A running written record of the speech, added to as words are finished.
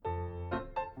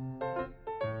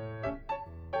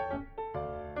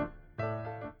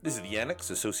This is the Annex,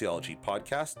 a sociology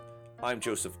podcast. I'm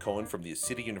Joseph Cohen from the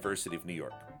City University of New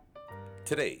York.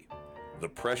 Today, the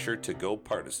pressure to go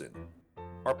partisan.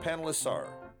 Our panelists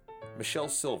are Michelle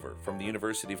Silver from the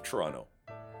University of Toronto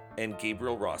and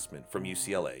Gabriel Rossman from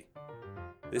UCLA.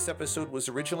 This episode was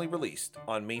originally released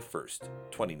on May 1st,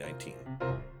 2019.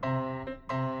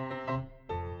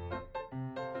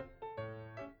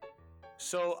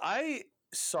 So I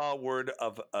saw word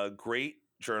of a great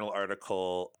journal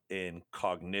article in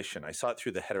Cognition. I saw it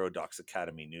through the Heterodox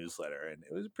Academy newsletter, and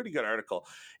it was a pretty good article.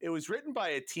 It was written by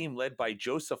a team led by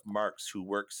Joseph Marks, who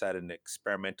works at an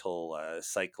experimental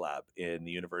psych lab in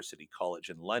the University College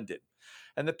in London.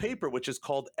 And the paper, which is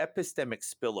called Epistemic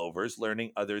Spillovers, Learning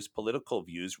Others' Political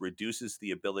Views, reduces the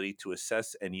ability to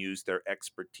assess and use their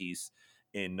expertise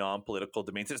in non-political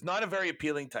domains. It's not a very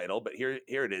appealing title, but here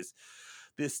it is.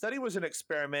 This study was an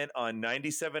experiment on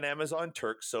 97 Amazon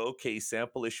Turks. So, okay,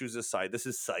 sample issues aside, this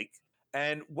is psych.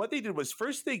 And what they did was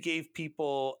first they gave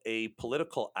people a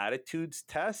political attitudes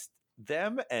test,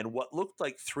 them and what looked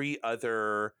like three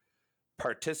other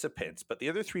participants. But the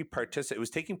other three participants, it was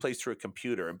taking place through a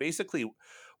computer. And basically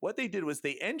what they did was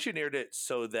they engineered it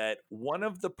so that one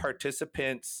of the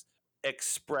participants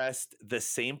expressed the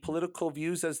same political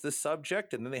views as the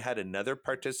subject. And then they had another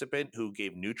participant who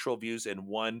gave neutral views and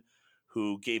one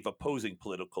who gave opposing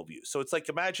political views. So it's like,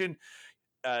 imagine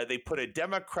they put a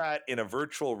Democrat in a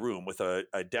virtual room with a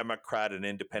Democrat, an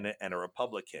independent, and a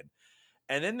Republican.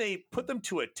 And then they put them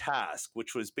to a task,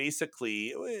 which was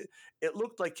basically, it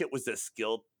looked like it was a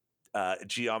skill,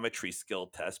 geometry skill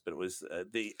test, but it was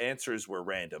the answers were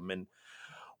random. And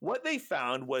what they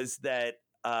found was that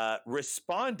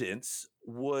respondents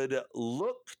would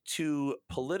look to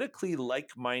politically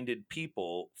like-minded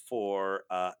people for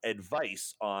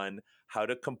advice on how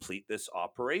to complete this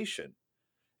operation.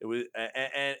 It was,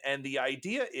 and the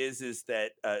idea is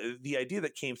that the idea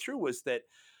that came through was that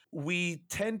we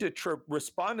tend to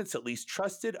respondents at least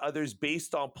trusted others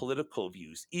based on political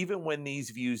views, even when these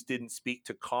views didn't speak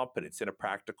to competence in a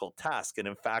practical task. And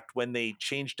in fact, when they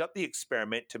changed up the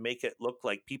experiment to make it look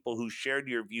like people who shared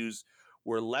your views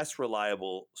were less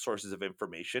reliable sources of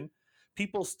information,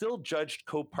 people still judged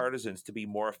co-partisans to be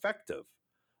more effective,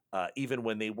 even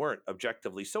when they weren't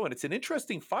objectively so. And it's an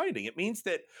interesting finding. It means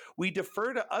that we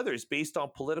defer to others based on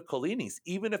political leanings,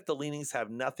 even if the leanings have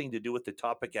nothing to do with the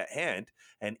topic at hand,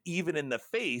 and even in the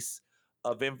face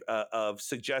of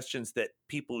suggestions that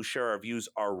people who share our views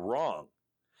are wrong.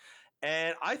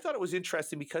 And I thought it was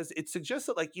interesting because it suggests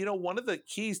that, like, one of the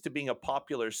keys to being a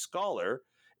popular scholar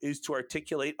is to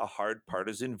articulate a hard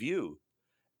partisan view.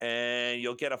 And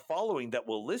you'll get a following that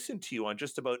will listen to you on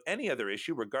just about any other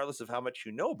issue, regardless of how much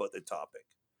you know about the topic.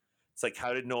 It's like,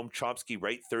 how did Noam Chomsky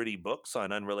write 30 books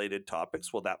on unrelated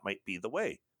topics? Well, that might be the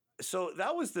way. So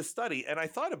that was the study. And I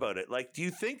thought about it. Like, do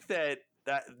you think that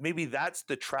maybe that's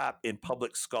the trap in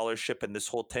public scholarship and this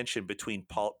whole tension between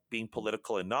being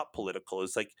political and not political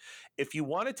is like, if you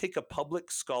want to take a public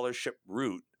scholarship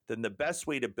route, then the best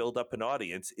way to build up an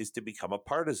audience is to become a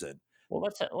partisan. Well,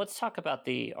 let's talk about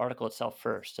the article itself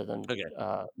first, and then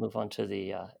move on to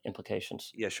the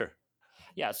implications. Yeah, sure.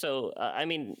 Yeah, so I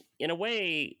mean, in a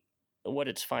way, what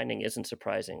it's finding isn't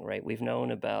surprising, right? We've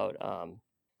known about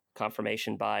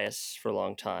confirmation bias for a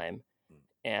long time,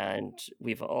 and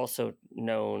we've also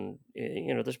known,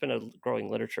 there's been a growing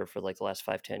literature for like the last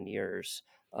 5-10 years,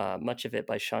 much of it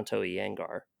by Shanto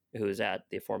Iyengar, who is at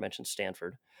the aforementioned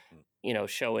Stanford,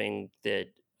 showing that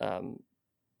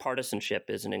partisanship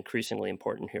is an increasingly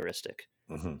important heuristic,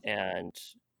 and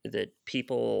that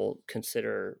people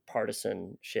consider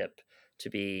partisanship to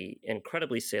be an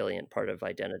incredibly salient part of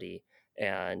identity.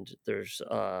 And there's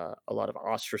a lot of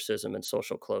ostracism and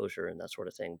social closure and that sort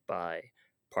of thing by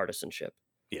partisanship.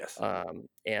 Yes.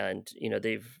 And,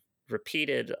 they've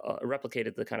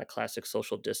replicated the kind of classic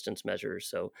social distance measures.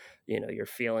 So, your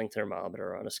feeling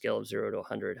thermometer on a scale of 0 to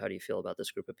 100, how do you feel about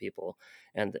this group of people?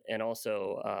 And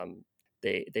also,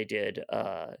 they did,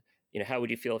 how would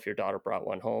you feel if your daughter brought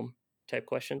one home type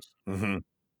questions? Mm-hmm.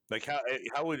 Like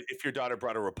how would, if your daughter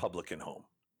brought a Republican home?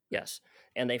 Yes.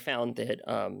 And they found that,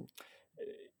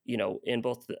 in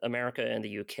both America and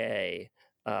the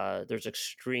UK, there's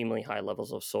extremely high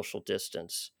levels of social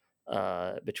distance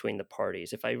between the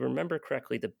parties. If I remember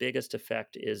correctly, the biggest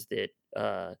effect is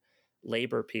that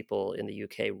Labour people in the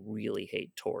UK really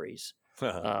hate Tories.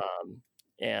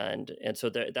 And so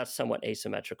that's somewhat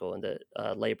asymmetrical in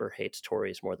that Labour hates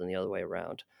Tories more than the other way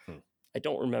around. I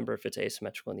don't remember if it's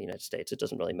asymmetrical in the United States. It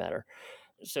doesn't really matter.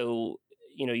 So,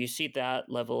 you see that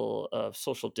level of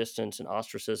social distance and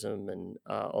ostracism and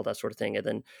all that sort of thing. And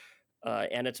then,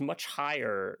 and it's much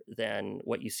higher than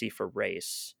what you see for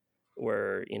race,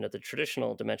 where the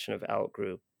traditional dimension of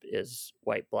outgroup is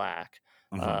white black.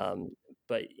 Hmm. Um,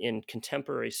 but in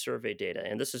contemporary survey data,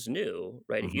 and this is new,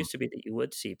 right? It Hmm. used to be that you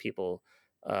would see people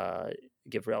uh,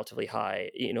 give relatively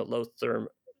high, low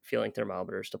feeling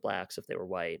thermometers to blacks if they were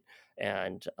white,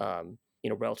 and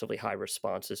relatively high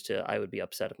responses to I would be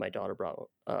upset if my daughter brought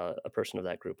a person of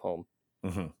that group home,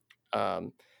 Hmm.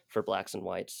 um, for blacks and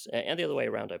whites, and the other way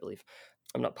around, I believe.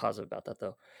 I'm not positive about that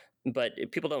though. But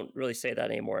people don't really say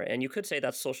that anymore. And you could say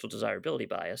that's social desirability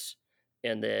bias,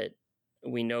 and that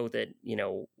we know that,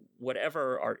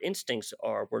 whatever our instincts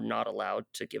are, we're not allowed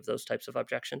to give those types of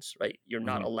objections, right? You're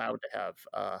not Hmm. allowed to have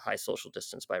high social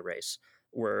distance by race,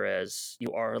 whereas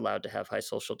you are allowed to have high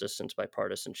social distance by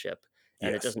partisanship.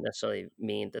 And it Yes. doesn't necessarily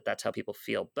mean that that's how people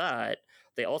feel. But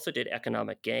they also did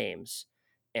economic games,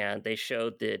 and they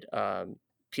showed that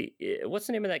what's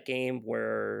the name of that game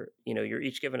where you're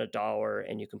each given $1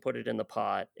 and you can put it in the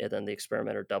pot, and then the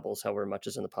experimenter doubles however much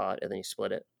is in the pot, and then you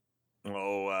split it.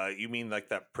 Oh, you mean like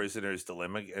that prisoner's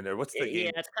dilemma? And what's the Yeah,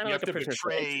 game? it's kind of You like have a to prisoner's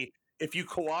dilemma. betray. If you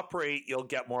cooperate, you'll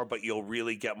get more, but you'll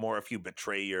really get more if you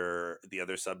betray the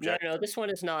other No, subject. no, this one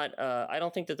is not. I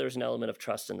don't think that there's an element of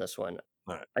trust in this one.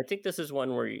 All right. I think this is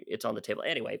one where it's on the table.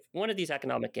 Anyway, one of these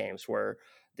economic games where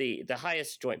the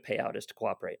highest joint payout is to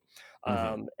cooperate,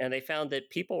 Hmm. and they found that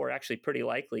people were actually pretty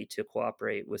likely to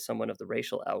cooperate with someone of the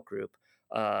racial outgroup,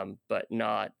 but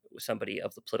not somebody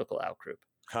of the political outgroup.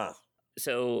 Huh.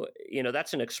 So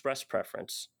that's an express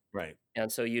preference, Right.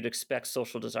 and so you'd expect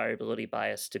social desirability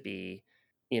bias to be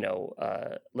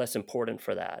less important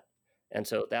for that, and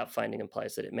so that finding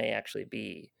implies that it may actually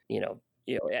be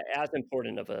as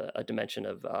important of a dimension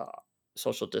of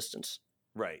social distance.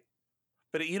 Right.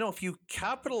 But if you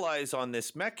capitalize on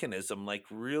this mechanism, like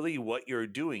really what you're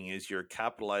doing is you're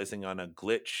capitalizing on a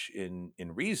glitch in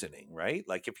reasoning, right?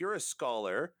 Like if you're a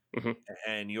scholar Hmm.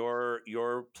 and your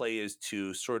play is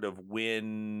to sort of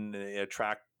win,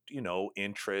 attract,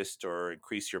 interest or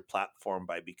increase your platform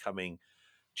by becoming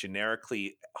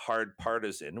generically hard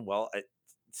partisan, well, it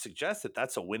suggests that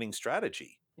that's a winning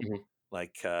strategy. Hmm.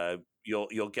 Like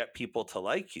you'll get people to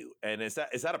like you. And is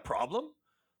that a problem?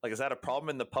 Like is that a problem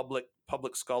in the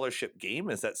public scholarship game?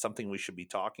 Is that something we should be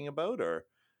talking about, or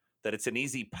that it's an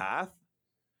easy path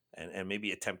and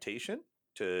maybe a temptation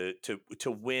to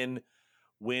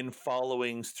win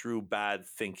followings through bad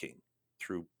thinking,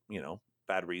 through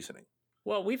bad reasoning?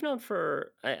 Well, we've known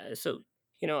for so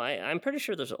I'm pretty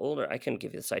sure there's older. I couldn't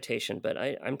give you the citation, but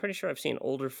I'm pretty sure I've seen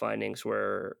older findings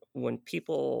where when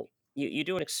people you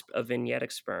do a vignette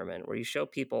experiment where you show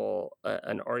people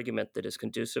an argument that is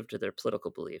conducive to their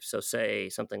political beliefs. So, say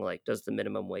something like, "Does the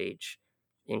minimum wage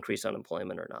increase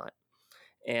unemployment or not?"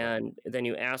 Right. And then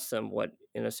you ask them what,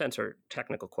 in a sense, are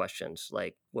technical questions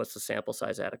like, "What's the sample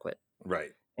size adequate?"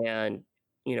 Right. And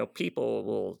people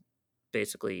will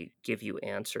basically give you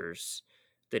answers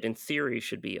that in theory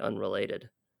should be unrelated.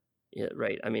 Yeah,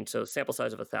 right. I mean, so sample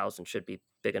size of 1,000 should be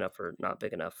big enough or not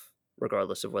big enough,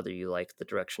 regardless of whether you like the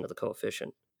direction of the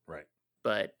coefficient. Right.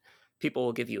 But people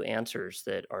will give you answers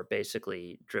that are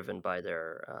basically driven by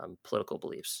their political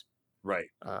beliefs. Right.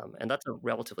 And that's a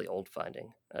relatively old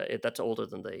finding. That's older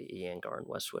than the Iyengar and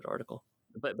Westwood article.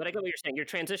 But I get what you're saying. You're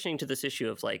transitioning to this issue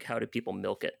of like, how do people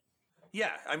milk it?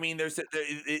 Yeah, I mean,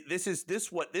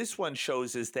 what this one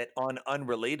shows is that on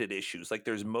unrelated issues, like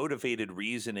there's motivated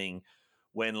reasoning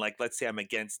when, like, let's say I'm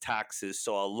against taxes,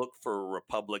 so I'll look for a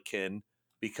Republican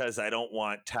because I don't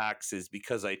want taxes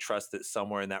because I trust that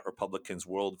somewhere in that Republican's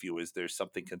worldview is there's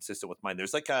something consistent with mine.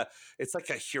 It's like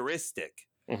a heuristic.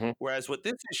 Hmm. Whereas what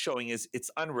this is showing is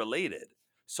it's unrelated.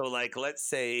 So, like, let's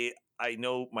say I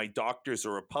know my doctor's a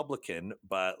Republican,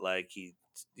 but like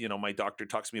my doctor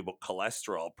talks to me about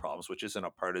cholesterol problems, which isn't a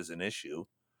partisan issue.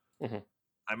 Hmm.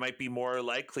 I might be more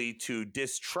likely to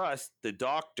distrust the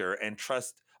doctor and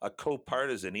trust a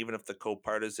co-partisan, even if the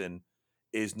co-partisan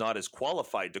is not as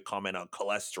qualified to comment on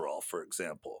cholesterol, for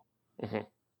example. Hmm.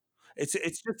 It's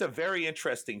just a very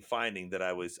interesting finding that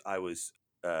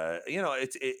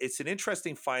it's an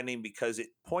interesting finding because it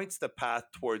points the path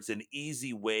towards an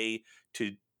easy way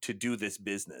to do this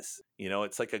business.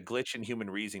 It's like a glitch in human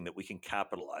reasoning that we can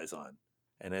capitalize on.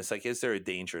 And it's like, is there a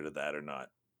danger to that or not?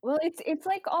 Well, it's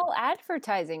like all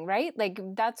advertising, right? Like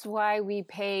that's why we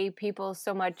pay people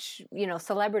so much,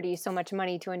 celebrities so much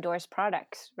money to endorse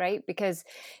products, right? Because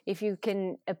if you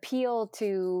can appeal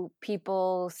to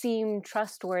people, seem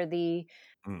trustworthy,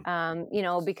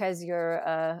 Mm. because you're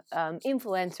a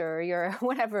influencer, or you're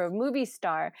whatever movie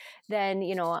star, then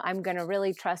I'm going to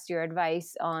really trust your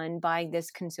advice on buying this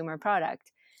consumer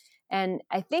product. And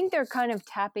I think they're kind of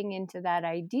tapping into that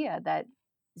idea that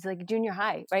it's like junior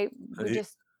high, right? We Uh,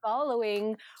 just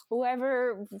following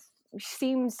whoever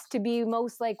seems to be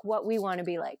most like what we want to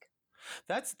be like.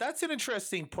 That's an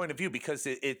interesting point of view because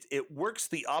it works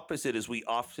the opposite as we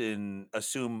often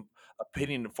assume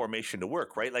opinion formation to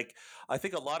work, right? Like I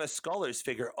think a lot of scholars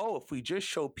figure, oh, if we just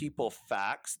show people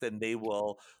facts, then they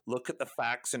will look at the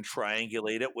facts and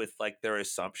triangulate it with like their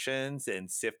assumptions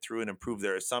and sift through and improve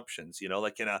their assumptions,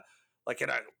 like in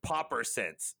a popper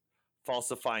sense,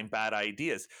 falsifying bad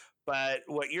ideas. But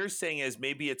what you're saying is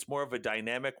maybe it's more of a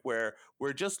dynamic where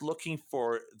we're just looking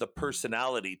for the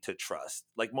personality to trust.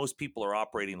 Like most people are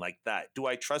operating like that. Do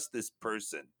I trust this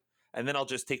person? And then I'll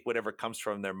just take whatever comes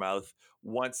from their mouth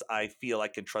once I feel I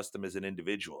can trust them as an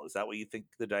individual. Is that what you think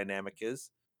the dynamic is?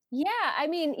 Yeah, I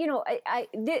mean,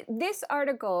 this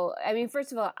article. I mean,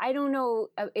 first of all, I don't know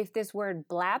if this word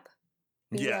 "blap,"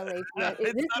 Yeah. BLAP, is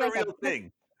It's this not a like a real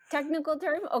thing. technical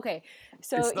term? Okay,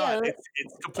 so It's yeah, not.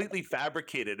 It's completely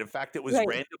fabricated. In fact, it was right,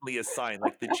 randomly assigned,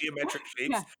 like the geometric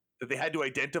yeah, shapes that they had to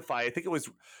identify. I think it was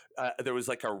there was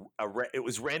like it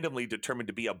was randomly determined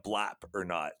to be a blap or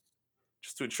not,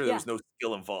 just to ensure there yeah. was no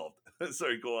skill involved.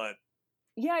 Sorry, go on.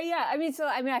 Yeah. I mean,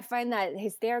 I find that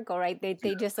hysterical, right? They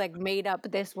just like made up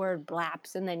this word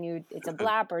 "blaps," and then it's a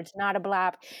blap or it's not a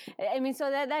blap. I mean,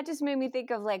 so that just made me think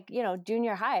of like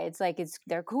junior high. It's like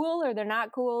they're cool or they're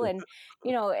not cool, and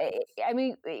I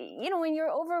mean, when you're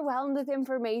overwhelmed with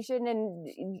information,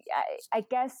 and I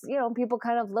guess people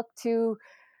kind of look to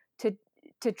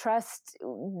to trust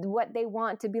what they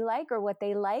want to be like or what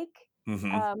they like. Hmm.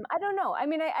 I don't know. I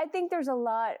mean, I think there's a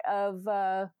lot of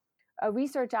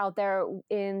research out there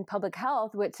in public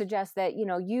health which suggests that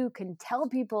you can tell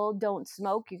people don't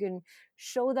smoke, you can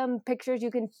show them pictures, you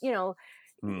can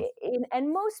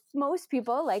and most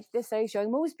people, like this study showing,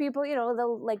 most people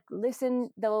they'll like listen,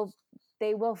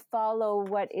 they will follow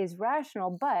what is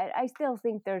rational, but I still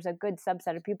think there's a good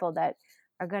subset of people that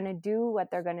are going to do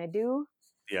what they're going to do,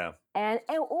 Yeah. and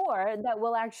or that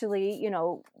will actually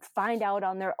find out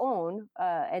on their own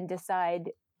and decide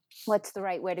what's the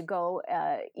right way to go,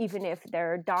 even if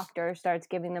their doctor starts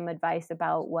giving them advice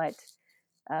about what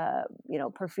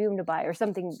perfume to buy or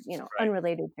something Right.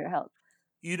 unrelated to your health.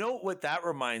 You know what that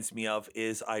reminds me of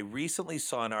is I recently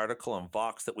saw an article on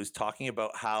Vox that was talking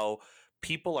about how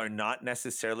people are not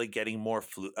necessarily getting more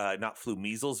not flu,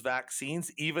 measles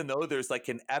vaccines, even though there's like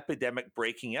an epidemic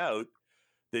breaking out.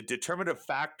 The determinative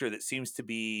factor that seems to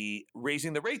be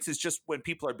raising the rates is just when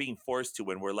people are being forced to,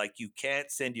 when we're like, you can't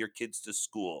send your kids to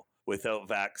school without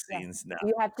Yeah, vaccines now.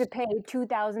 you have to pay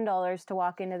 $2,000 to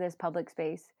walk into this public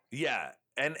space. Yeah.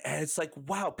 And it's like,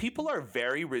 wow, people are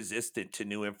very resistant to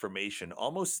new information,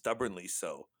 almost stubbornly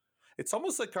so. It's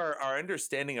almost like our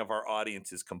understanding of our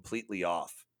audience is completely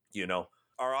off. You know,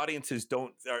 our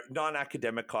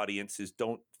non-academic audiences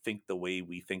don't think the way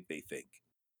we think they think.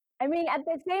 I mean, at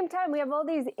the same time, we have all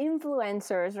these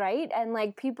influencers, right? And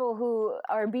like people who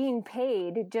are being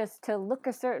paid just to look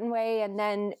a certain way, and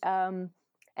then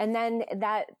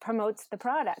that promotes the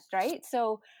product, right?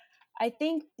 So I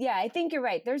think you're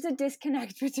right. There's a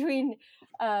disconnect between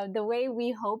the way we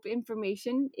hope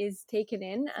information is taken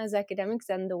in as academics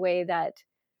and the way that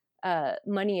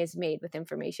money is made with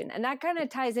information. And that kind of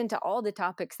ties into all the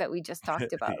topics that we just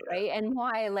talked about, Yeah. right? And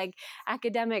why like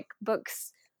academic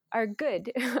books are good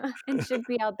and should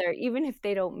be out there, even if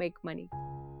they don't make money.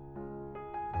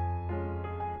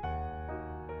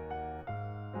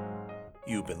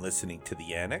 You've been listening to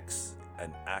The Annex,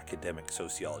 an academic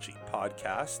sociology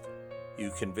podcast.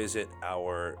 You can visit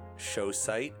our show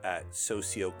site at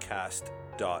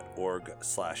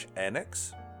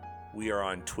sociocast.org/annex. We are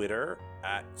on Twitter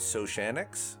at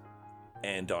Sociannex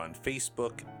and on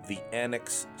Facebook, The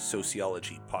Annex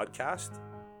Sociology Podcast.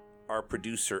 Our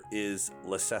producer is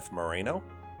Liseth Moreno.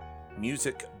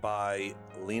 Music by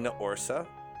Lena Orsa.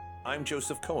 I'm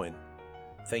Joseph Cohen.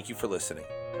 Thank you for listening.